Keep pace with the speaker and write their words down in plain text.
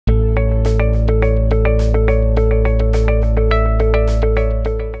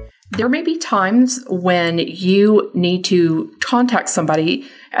There may be times when you need to contact somebody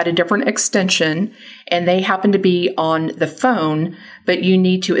at a different extension and they happen to be on the phone, but you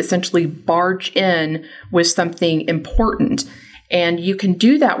need to essentially barge in with something important. And you can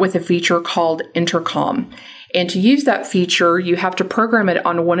do that with a feature called Intercom. And to use that feature, you have to program it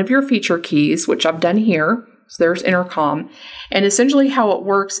on one of your feature keys, which I've done here. So there's Intercom. And essentially how it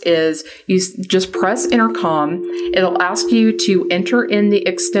works is you just press Intercom. It'll ask you to enter in the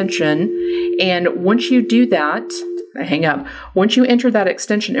extension. And once you do that, hang up. Once you enter that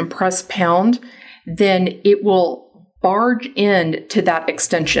extension and press pound, then it will barge in to that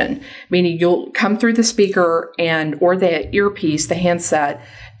extension, meaning you'll come through the speaker or the earpiece, the handset,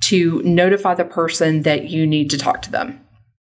 to notify the person that you need to talk to them.